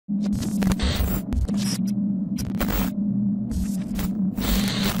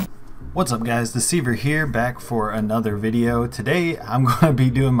What's up guys, Deceiver here, back for another video. Today I'm going to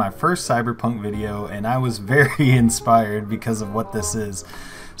be doing my first Cyberpunk video, and I was very inspired because of what this is.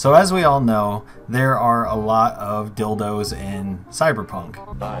 So as we all know, there are a lot of dildos in Cyberpunk.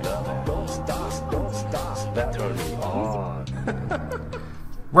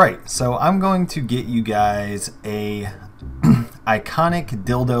 Right, so I'm going to get you guys a iconic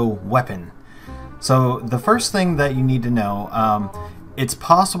dildo weapon. So the first thing that you need to know, it's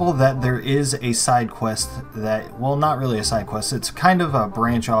possible that there is a side quest that, well, not really a side quest, it's kind of a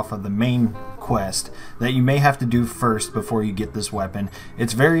branch off of the main quest that you may have to do first before you get this weapon.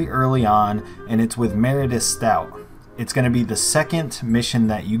 It's very early on, and it's with Meredith Stout. It's going to be the second mission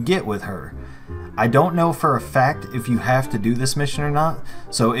that you get with her. I don't know for a fact if you have to do this mission or not,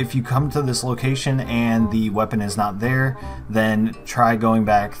 so if you come to this location and the weapon is not there, then try going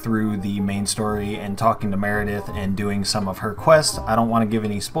back through the main story and talking to Meredith and doing some of her quests. I don't want to give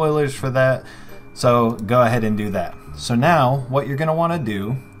any spoilers for that, so go ahead and do that. So now, what you're going to want to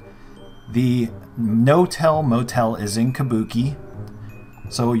do, the No-Tell Motel is in Kabuki,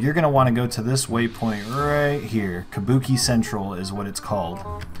 so you're going to want to go to this waypoint right here. Kabuki Central is what it's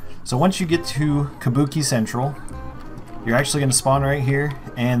called. So once you get to Kabuki Central, you're actually going to spawn right here,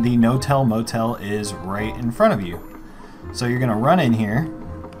 and the No-Tell Motel is right in front of you. So you're going to run in here,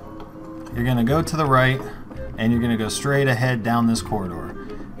 you're going to go to the right, and you're going to go straight ahead down this corridor.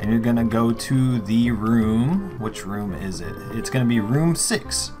 And you're going to go to the room, which room is it? It's going to be room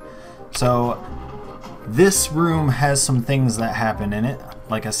 6. So this room has some things that happen in it.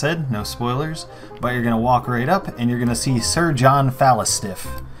 Like I said, no spoilers, but you're going to walk right up, and you're going to see Sir Phallustiff.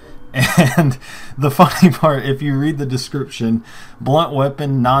 And the funny part, if you read the description, blunt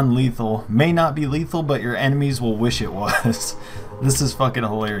weapon, non-lethal, may not be lethal, but your enemies will wish it was. This is fucking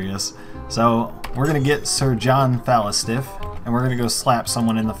hilarious. So we're gonna get Sir Phallustiff, and we're gonna go slap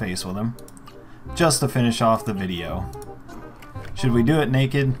someone in the face with him, just to finish off the video. Should we do it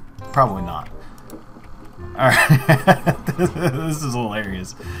naked? Probably not. Alright, this is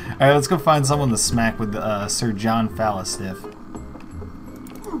hilarious. Alright, let's go find someone to smack with Sir Phallustiff.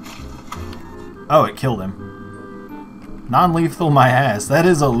 Oh, it killed him. Non-lethal my ass. That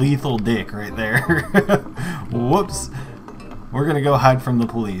is a lethal dick right there. Whoops. We're gonna go hide from the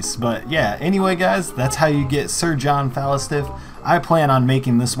police. But yeah, anyway guys, that's how you get Sir Phallustiff. I plan on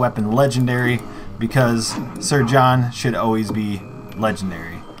making this weapon legendary because Sir John should always be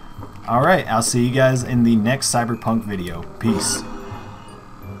legendary. Alright, I'll see you guys in the next Cyberpunk video. Peace.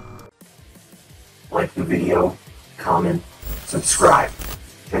 Like the video, comment, subscribe.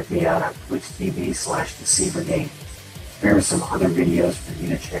 Check me out on Twitch TV/DeceiverGame. There are some other videos for you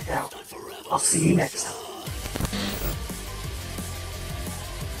to check out. I'll see you next time.